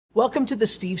Welcome to the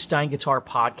Steve Stine Guitar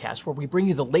Podcast, where we bring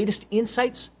you the latest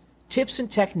insights, tips, and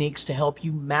techniques to help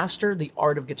you master the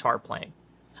art of guitar playing.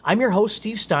 I'm your host,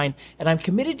 Steve Stine, and I'm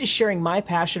committed to sharing my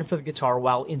passion for the guitar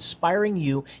while inspiring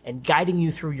you and guiding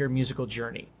you through your musical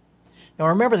journey. Now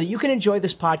remember that you can enjoy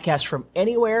this podcast from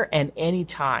anywhere and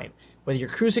anytime, whether you're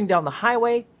cruising down the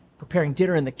highway, preparing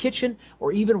dinner in the kitchen,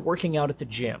 or even working out at the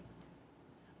gym.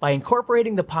 By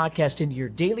incorporating the podcast into your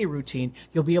daily routine,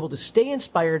 you'll be able to stay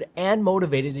inspired and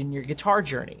motivated in your guitar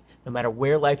journey, no matter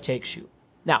where life takes you.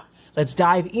 Now, let's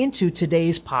dive into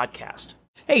today's podcast.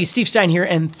 Hey, Steve Stine here,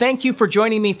 and thank you for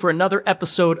joining me for another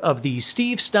episode of the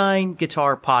Steve Stine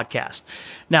Guitar Podcast.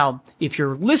 Now, if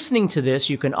you're listening to this,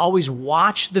 you can always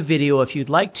watch the video if you'd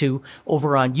like to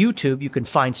over on YouTube. You can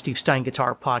find Steve Stine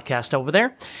Guitar Podcast over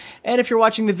there. And if you're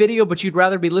watching the video, but you'd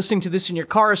rather be listening to this in your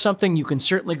car or something, you can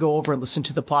certainly go over and listen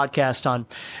to the podcast on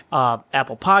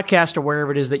Apple Podcast or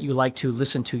wherever it is that you like to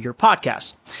listen to your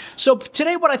podcasts. So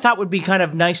today, what I thought would be kind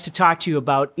of nice to talk to you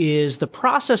about is the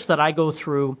process that I go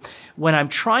through when I'm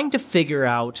trying to figure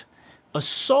out a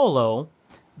solo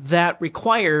that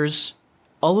requires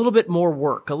a little bit more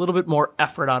work, a little bit more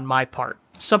effort on my part,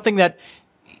 something that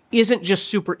isn't just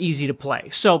super easy to play.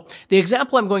 So the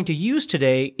example I'm going to use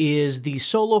today is the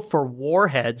solo for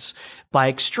Warheads by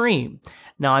Extreme.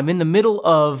 Now I'm in the middle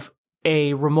of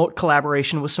a remote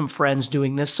collaboration with some friends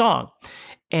doing this song.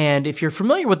 And if you're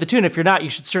familiar with the tune, if you're not, you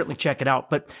should certainly check it out.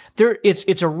 But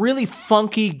it's a really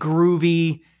funky,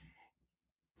 groovy,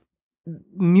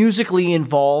 musically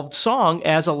involved song,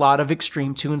 as a lot of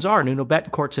Extreme tunes are. Nuno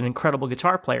Bettencourt's an incredible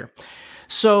guitar player.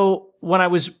 So when I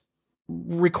was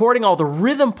recording all the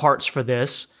rhythm parts for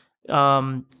this,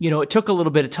 it took a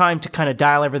little bit of time to kind of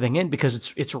dial everything in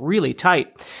because it's really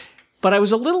tight. But I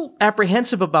was a little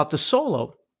apprehensive about the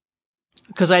solo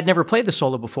because I had never played the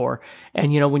solo before.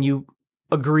 And, when you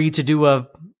agree to do a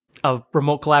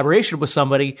remote collaboration with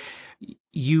somebody,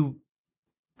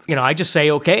 I just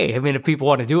say, okay. I mean, if people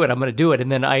want to do it, I'm going to do it.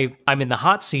 And then I'm in the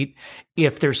hot seat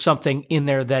if there's something in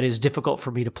there that is difficult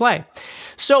for me to play.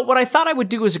 So what I thought I would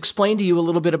do is explain to you a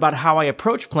little bit about how I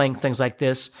approach playing things like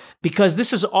this, because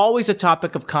this is always a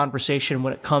topic of conversation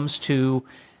when it comes to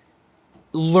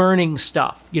learning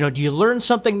stuff. Do you learn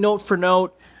something note for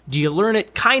note? Do you learn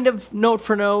it kind of note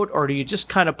for note? Or do you just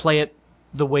kind of play it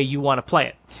the way you want to play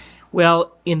it?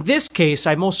 Well, in this case,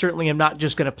 I most certainly am not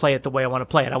just going to play it the way I want to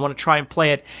play it. I want to try and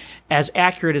play it as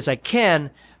accurate as I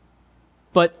can,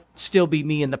 but still be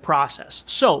me in the process.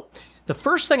 So the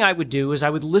first thing I would do is I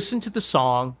would listen to the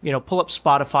song, pull up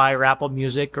Spotify or Apple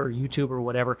Music or YouTube or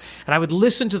whatever, and I would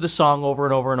listen to the song over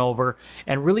and over and over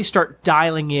and really start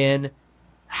dialing in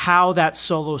how that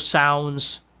solo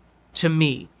sounds to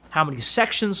me. How many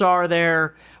sections are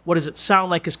there? What does it sound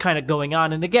like is kind of going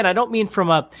on? And again, I don't mean from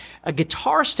a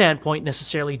guitar standpoint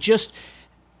necessarily, just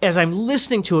as I'm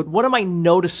listening to it, what am I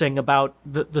noticing about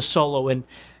the solo and,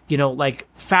 like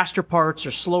faster parts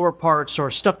or slower parts or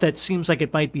stuff that seems like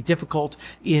it might be difficult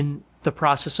in the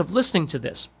process of listening to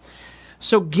this.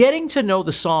 So getting to know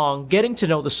the song, getting to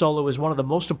know the solo is one of the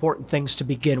most important things to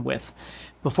begin with.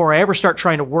 Before I ever start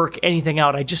trying to work anything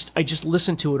out, I just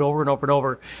listen to it over and over and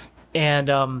over.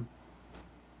 And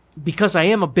because I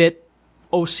am a bit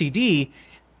OCD,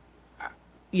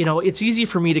 it's easy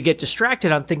for me to get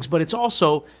distracted on things, but it's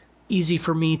also easy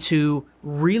for me to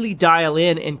really dial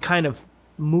in and kind of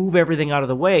move everything out of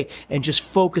the way and just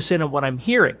focus in on what I'm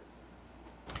hearing.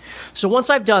 So once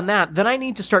I've done that, then I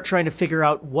need to start trying to figure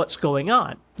out what's going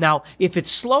on. Now, if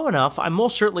it's slow enough, I'm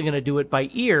most certainly going to do it by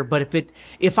ear, but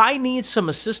if I need some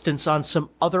assistance on some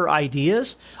other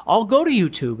ideas, I'll go to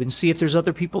YouTube and see if there's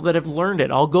other people that have learned it.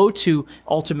 I'll go to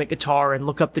Ultimate Guitar and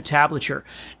look up the tablature.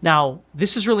 Now,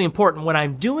 this is really important. When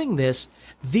I'm doing this,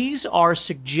 these are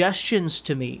suggestions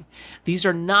to me. These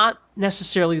are not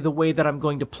necessarily the way that I'm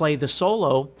going to play the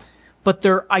solo, but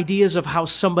they're ideas of how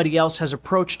somebody else has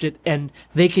approached it, and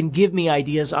they can give me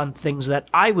ideas on things that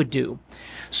I would do.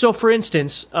 So, for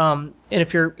instance, and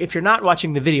if you're not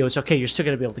watching the video, it's okay. You're still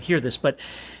going to be able to hear this. But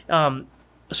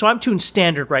so I'm tuned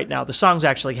standard right now. The song's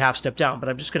actually half step down, but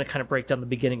I'm just going to kind of break down the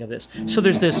beginning of this. So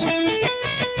there's this thing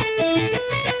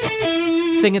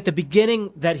at the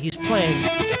beginning that he's playing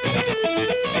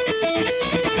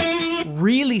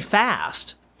really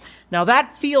fast. Now,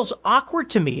 that feels awkward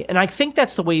to me, and I think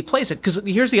that's the way he plays it, because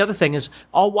here's the other thing is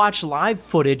I'll watch live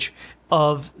footage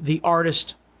of the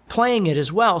artist playing it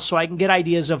as well, so I can get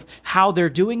ideas of how they're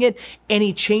doing it,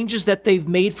 any changes that they've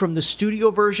made from the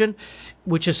studio version,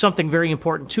 which is something very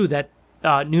important, too, that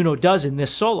Nuno does in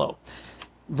this solo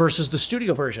versus the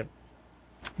studio version.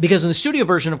 Because in the studio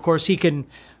version, of course, he can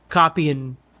copy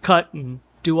and cut and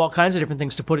do all kinds of different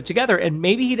things to put it together. And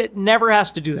maybe he never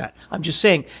has to do that. I'm just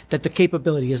saying that the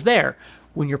capability is there.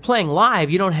 When you're playing live,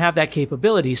 you don't have that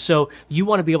capability, so you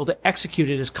want to be able to execute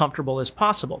it as comfortable as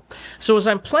possible. So as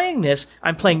I'm playing this,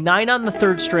 I'm playing 9 on the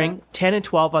 3rd string, 10 and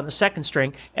 12 on the 2nd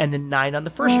string, and then 9 on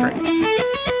the 1st string.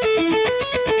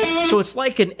 So it's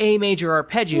like an A major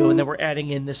arpeggio, and then we're adding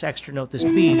in this extra note, this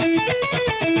B.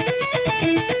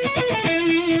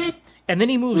 And then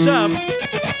he moves up,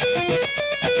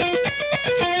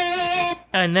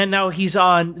 and then now he's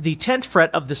on the 10th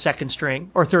fret of the 2nd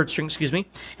string, or 3rd string, excuse me,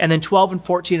 and then 12 and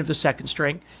 14 of the 2nd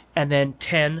string, and then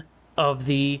 10 of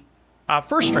the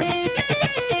 1st string.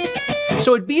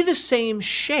 So it'd be the same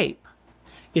shape.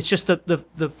 It's just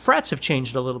the frets have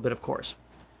changed a little bit, of course.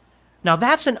 Now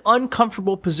that's an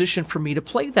uncomfortable position for me to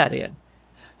play that in.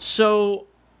 So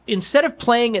instead of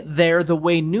playing it there the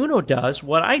way Nuno does,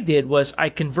 what I did was I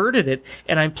converted it,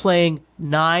 and I'm playing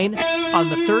 9 on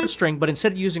the 3rd string, but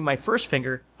instead of using my 1st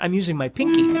finger, I'm using my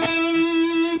pinky.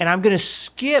 And I'm going to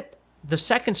skip the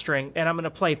 2nd string, and I'm going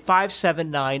to play 5, 7,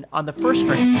 9 on the 1st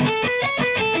string.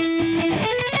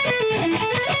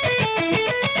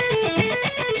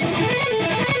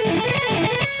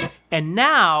 And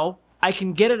now I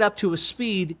can get it up to a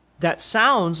speed that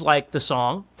sounds like the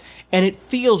song, and it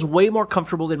feels way more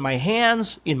comfortable in my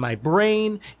hands, in my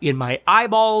brain, in my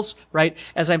eyeballs, right?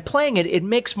 As I'm playing it, it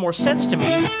makes more sense to me.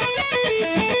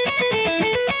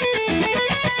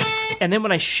 And then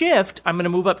when I shift, I'm going to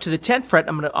move up to the 10th fret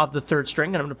of the 3rd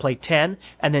string, and I'm going to play 10,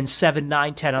 and then 7,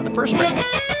 9, 10 on the 1st string.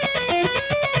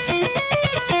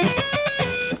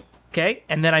 Okay,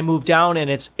 and then I move down, and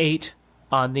it's 8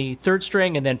 on the 3rd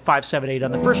string, and then 5, 7, 8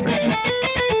 on the 1st string.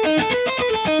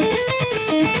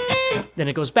 Then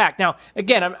it goes back. Now,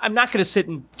 again, I'm not going to sit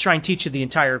and try and teach you the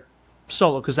entire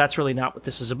solo, because that's really not what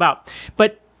this is about.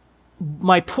 But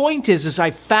my point is I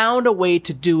found a way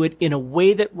to do it in a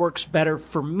way that works better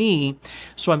for me,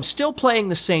 so I'm still playing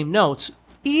the same notes,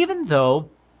 even though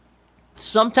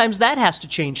sometimes that has to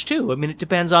change too. I mean, it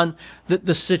depends on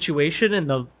the situation and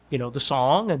the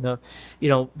song and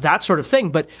that sort of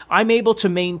thing. But I'm able to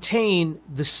maintain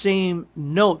the same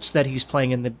notes that he's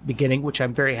playing in the beginning, which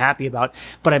I'm very happy about.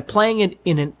 But I'm playing it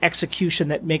in an execution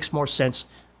that makes more sense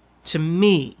to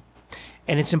me.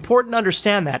 And it's important to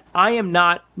understand that I am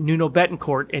not Nuno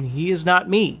Bettencourt and he is not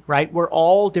me, right? We're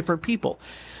all different people.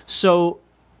 So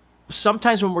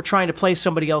sometimes when we're trying to play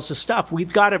somebody else's stuff,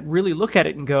 we've got to really look at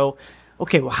it and go,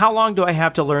 okay, well, how long do I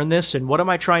have to learn this, and what am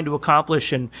I trying to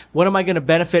accomplish, and what am I going to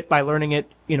benefit by learning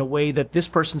it in a way that this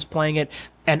person's playing it?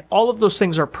 And all of those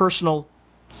things are personal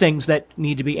things that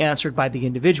need to be answered by the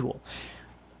individual.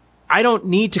 I don't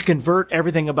need to convert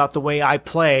everything about the way I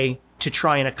play to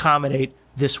try and accommodate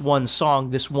this one song,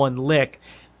 this one lick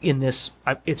in this.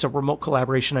 It's a remote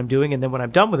collaboration I'm doing, and then when I'm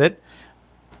done with it,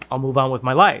 I'll move on with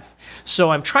my life.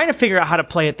 So I'm trying to figure out how to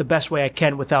play it the best way I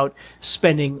can without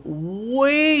spending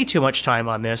way too much time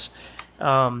on this,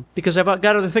 because I've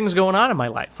got other things going on in my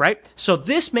life, right? So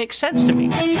this makes sense to me,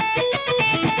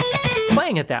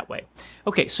 playing it that way.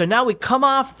 Okay, so now we come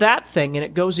off that thing and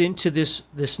it goes into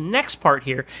this next part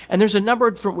here, and there's a number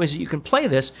of different ways that you can play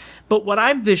this, but what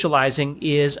I'm visualizing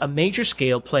is a major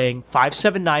scale playing 5,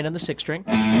 7, 9 on the 6th string,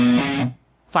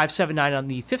 5, 7, 9 on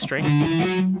the 5th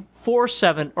string,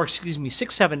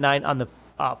 6, 7, 9 on the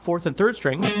 4th and 3rd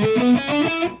strings,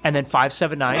 and then 5,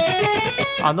 7, 9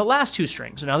 on the last 2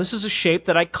 strings. Now this is a shape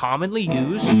that I commonly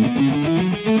use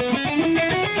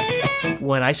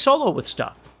when I solo with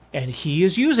stuff, and he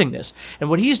is using this. And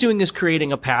what he's doing is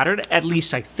creating a pattern, at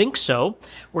least I think so,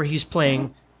 where he's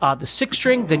playing the 6th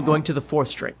string, then going to the 4th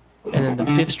string, and then the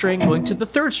 5th string going to the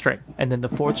 3rd string, and then the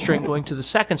 4th string going to the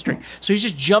 2nd string. So he's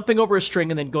just jumping over a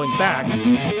string and then going back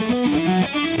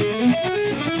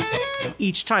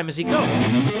each time as he goes.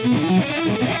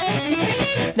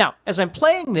 Now, as I'm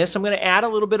playing this, I'm going to add a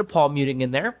little bit of palm muting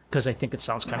in there, because I think it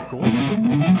sounds kind of cool.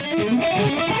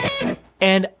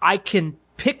 And I can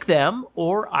pick them,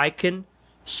 or I can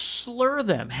slur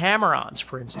them, hammer-ons,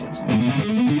 for instance.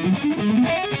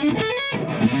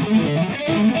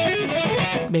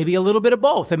 Maybe a little bit of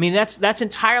both. I mean, that's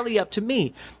entirely up to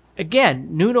me. Again,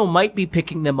 Nuno might be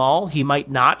picking them all. He might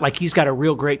not. Like, he's got a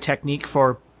real great technique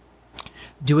for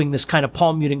doing this kind of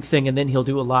palm muting thing, and then he'll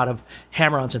do a lot of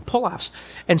hammer-ons and pull-offs.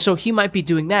 And so he might be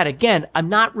doing that. Again, I'm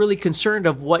not really concerned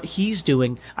of what he's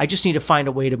doing. I just need to find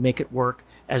a way to make it work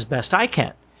as best I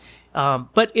can.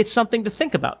 But it's something to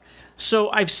think about.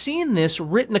 So I've seen this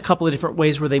written a couple of different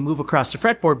ways where they move across the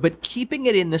fretboard, but keeping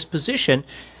it in this position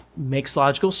makes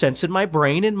logical sense in my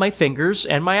brain and my fingers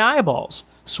and my eyeballs.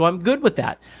 So I'm good with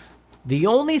that. The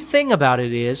only thing about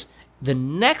it is the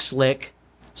next lick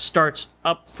starts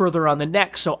up further on the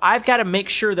neck. So I've got to make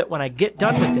sure that when I get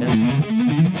done with this,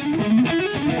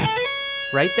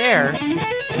 right there,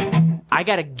 I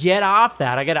got to get off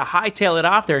that. I got to hightail it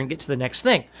off there and get to the next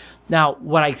thing. Now,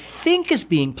 what I think is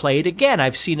being played, again,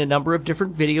 I've seen a number of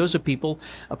different videos of people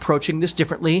approaching this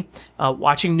differently.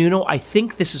 Watching Nuno, I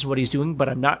think this is what he's doing, but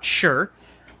I'm not sure.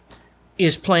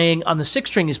 Is playing on the 6th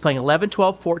string, he's playing 11,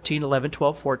 12, 14, 11,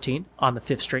 12, 14 on the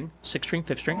 5th string, 6th string,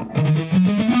 5th string.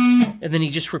 And then he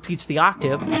just repeats the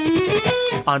octave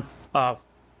on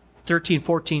 13,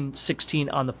 14, 16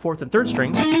 on the 4th and 3rd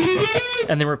strings,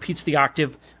 and then repeats the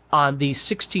octave on the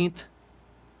 16th,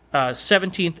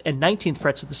 17th, and 19th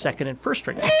frets of the 2nd and 1st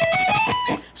strings.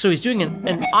 So he's doing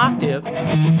an octave.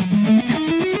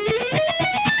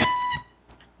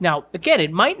 Now, again,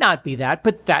 it might not be that,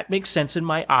 but that makes sense in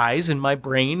my eyes and my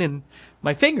brain and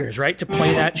my fingers, right, to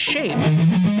play that shape.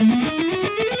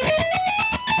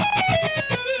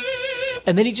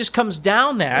 And then he just comes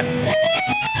down that.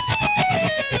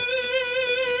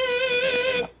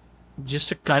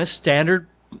 Just a kind of standard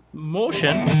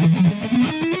motion.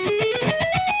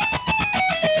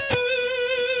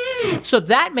 So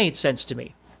that made sense to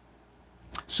me.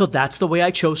 So that's the way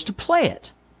I chose to play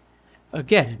it.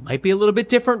 Again, it might be a little bit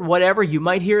different, whatever. You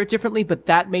might hear it differently, but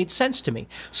that made sense to me.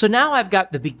 So now I've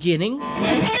got the beginning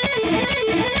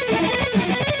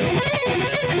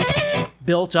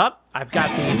built up. I've got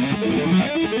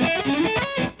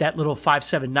that little 5,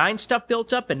 7, 9 stuff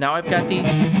built up, and now I've got the...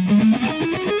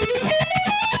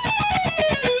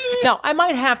 Now, I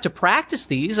might have to practice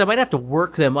these. I might have to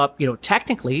work them up,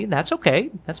 technically. That's okay.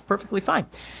 That's perfectly fine.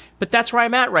 But that's where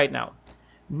I'm at right now.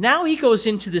 Now he goes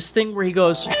into this thing where he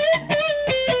goes...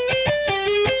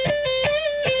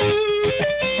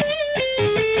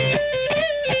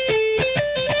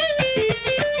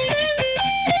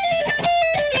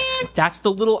 That's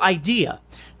the little idea.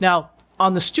 Now,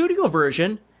 on the studio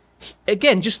version,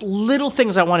 again, just little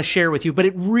things I want to share with you, but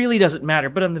it really doesn't matter.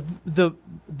 But on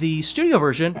the studio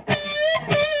version,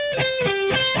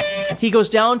 he goes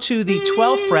down to the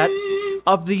 12th fret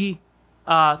of the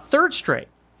 3rd string.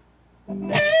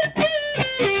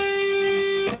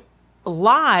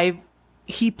 Live,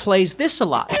 he plays this a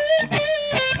lot.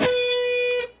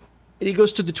 And he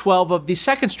goes to the 12 of the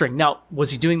 2nd string. Now, was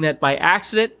he doing that by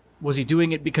accident? Was he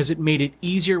doing it because it made it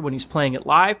easier when he's playing it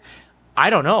live?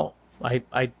 I don't know. I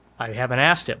haven't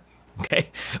asked him. Okay,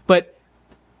 but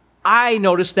I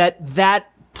noticed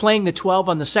that playing the 12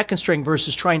 on the 2nd string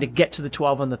versus trying to get to the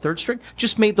 12 on the 3rd string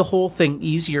just made the whole thing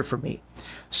easier for me.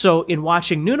 So in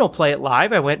watching Nuno play it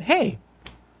live, I went, hey,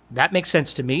 that makes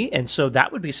sense to me, and so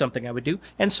that would be something I would do,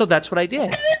 and so that's what I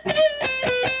did.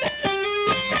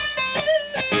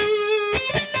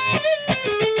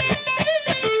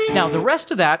 Now, the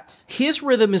rest of that, his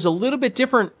rhythm is a little bit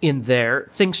different in there.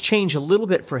 Things change a little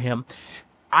bit for him.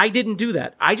 I didn't do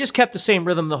that. I just kept the same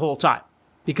rhythm the whole time.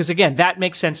 Because, again, that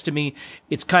makes sense to me.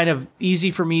 It's kind of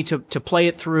easy for me to play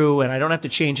it through, and I don't have to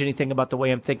change anything about the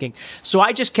way I'm thinking. So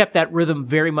I just kept that rhythm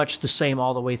very much the same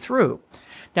all the way through.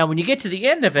 Now, when you get to the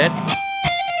end of it,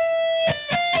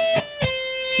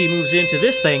 he moves into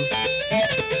this thing.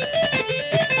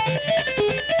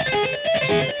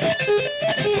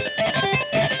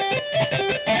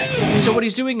 So what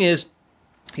he's doing is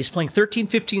he's playing 13,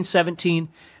 15, 17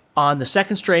 on the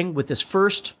 2nd string with this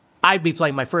first, I'd be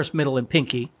playing my first, middle, and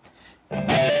pinky.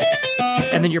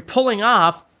 And then you're pulling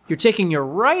off, you're taking your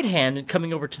right hand and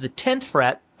coming over to the 10th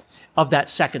fret of that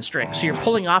 2nd string. So you're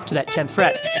pulling off to that 10th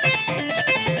fret.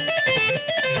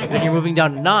 Then you're moving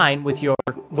down to 9 with your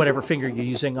whatever finger you're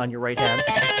using on your right hand.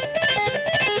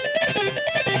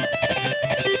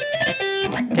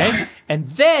 Okay? And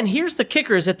then here's the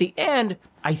kicker, is at the end,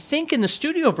 I think in the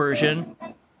studio version,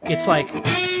 it's like,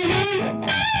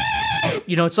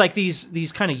 it's like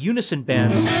these kind of unison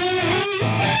bends.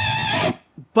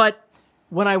 But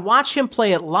when I watch him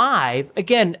play it live,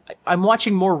 again, I'm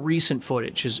watching more recent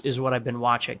footage is what I've been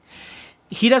watching.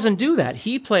 He doesn't do that.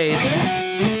 He plays...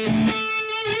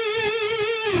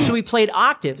 So he played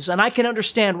octaves, and I can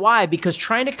understand why, because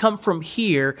trying to come from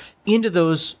here into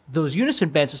those unison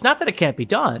bends, it's not that it can't be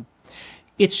done.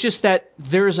 It's just that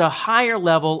there's a higher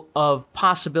level of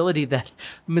possibility that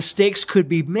mistakes could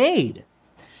be made.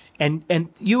 And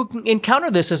you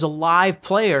encounter this as a live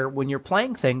player when you're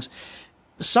playing things.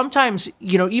 Sometimes,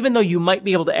 even though you might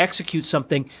be able to execute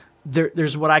something,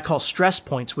 there's what I call stress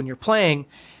points when you're playing,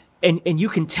 and you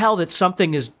can tell that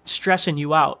something is stressing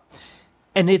you out.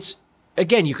 And it's,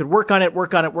 again, you could work on it,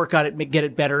 get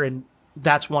it better, and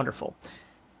that's wonderful.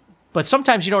 But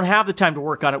sometimes you don't have the time to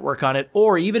work on it,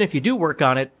 or even if you do work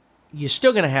on it, you're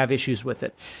still going to have issues with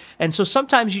it. And so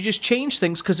sometimes you just change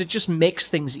things because it just makes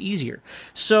things easier.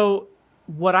 So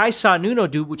what I saw Nuno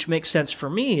do, which makes sense for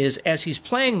me, is as he's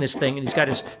playing this thing and he's got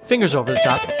his fingers over the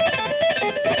top,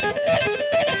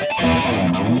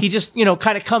 he just,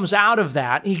 kind of comes out of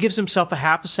that. He gives himself a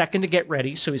half a second to get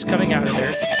ready. So he's coming out of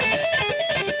there.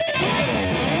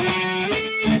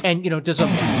 And, does a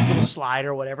little slide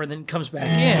or whatever, and then comes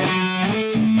back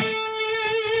in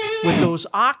with those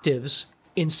octaves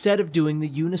instead of doing the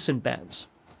unison bends.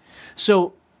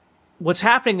 So what's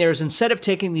happening there is instead of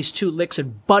taking these two licks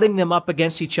and butting them up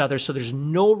against each other so there's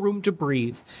no room to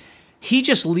breathe, he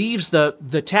just leaves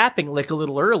the tapping lick a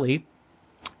little early,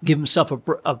 give himself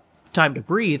a time to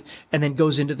breathe, and then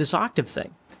goes into this octave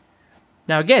thing.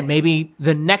 Now, again, maybe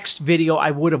the next video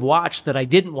I would have watched that I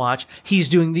didn't watch, he's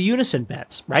doing the unison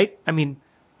bends, right? I mean,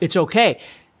 it's okay.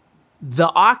 The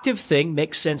octave thing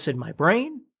makes sense in my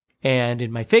brain and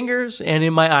in my fingers and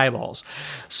in my eyeballs.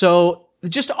 So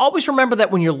just always remember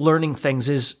that when you're learning things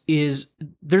is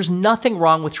there's nothing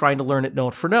wrong with trying to learn it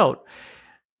note for note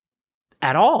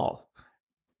at all.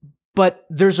 But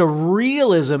there's a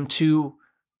realism to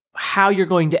how you're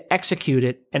going to execute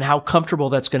it and how comfortable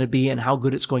that's going to be and how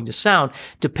good it's going to sound,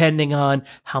 depending on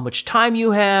how much time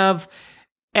you have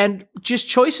and just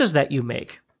choices that you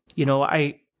make.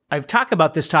 I've talked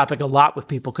about this topic a lot with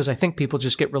people because I think people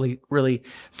just get really, really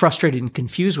frustrated and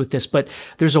confused with this. But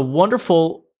there's a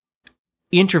wonderful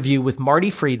interview with Marty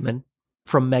Friedman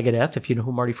from Megadeth, if you know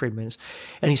who Marty Friedman is.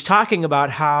 And he's talking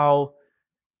about how,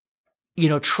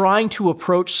 trying to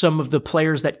approach some of the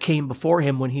players that came before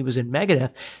him when he was in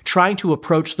Megadeth, trying to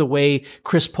approach the way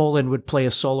Chris Poland would play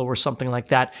a solo or something like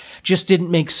that just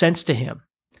didn't make sense to him.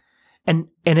 And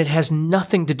it has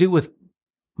nothing to do with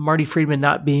Marty Friedman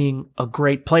not being a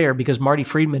great player, because Marty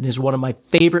Friedman is one of my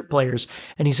favorite players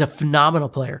and he's a phenomenal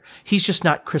player. He's just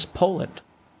not Chris Poland,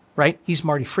 right? He's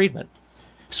Marty Friedman.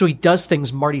 So he does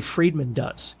things Marty Friedman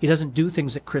does. He doesn't do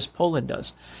things that Chris Poland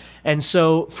does. And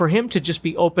so for him to just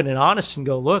be open and honest and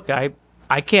go, look,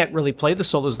 I can't really play the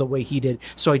solos the way he did,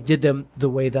 so I did them the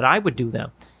way that I would do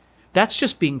them. That's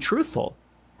just being truthful,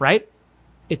 right?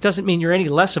 It doesn't mean you're any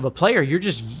less of a player.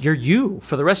 You're you.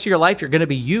 For the rest of your life, you're going to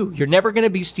be you. You're never going to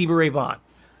be Stevie Ray Vaughan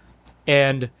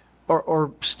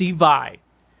or Steve Vai.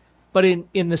 But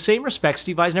in the same respect,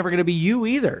 Steve Vai's never going to be you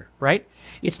either, right?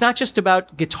 It's not just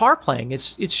about guitar playing.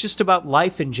 It's just about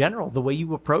life in general, the way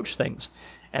you approach things.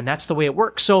 And that's the way it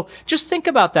works. So just think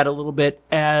about that a little bit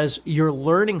as you're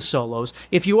learning solos.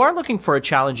 If you are looking for a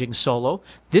challenging solo,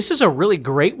 this is a really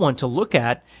great one to look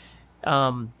at.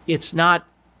 It's not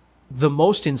the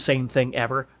most insane thing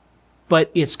ever,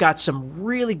 but it's got some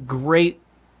really great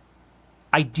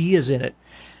ideas in it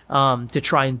to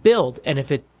try and build. And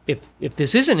if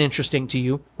this isn't interesting to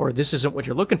you, or this isn't what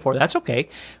you're looking for, that's okay.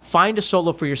 Find a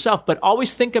solo for yourself, but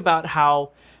always think about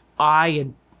how I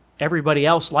and everybody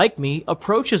else like me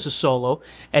approaches a solo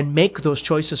and make those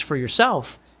choices for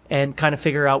yourself and kind of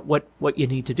figure out what you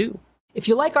need to do. If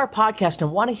you like our podcast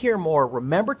and want to hear more,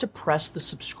 remember to press the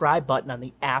subscribe button on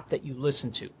the app that you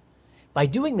listen to. By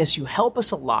doing this, you help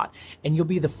us a lot, and you'll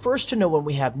be the first to know when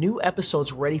we have new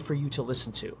episodes ready for you to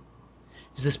listen to.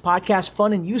 Is this podcast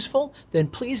fun and useful? Then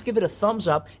please give it a thumbs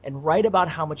up and write about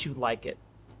how much you like it.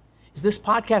 Is this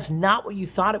podcast not what you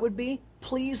thought it would be?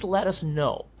 Please let us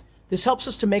know. This helps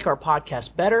us to make our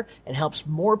podcast better and helps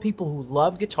more people who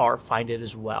love guitar find it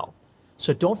as well.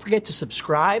 So don't forget to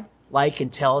subscribe, like,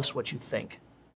 and tell us what you think.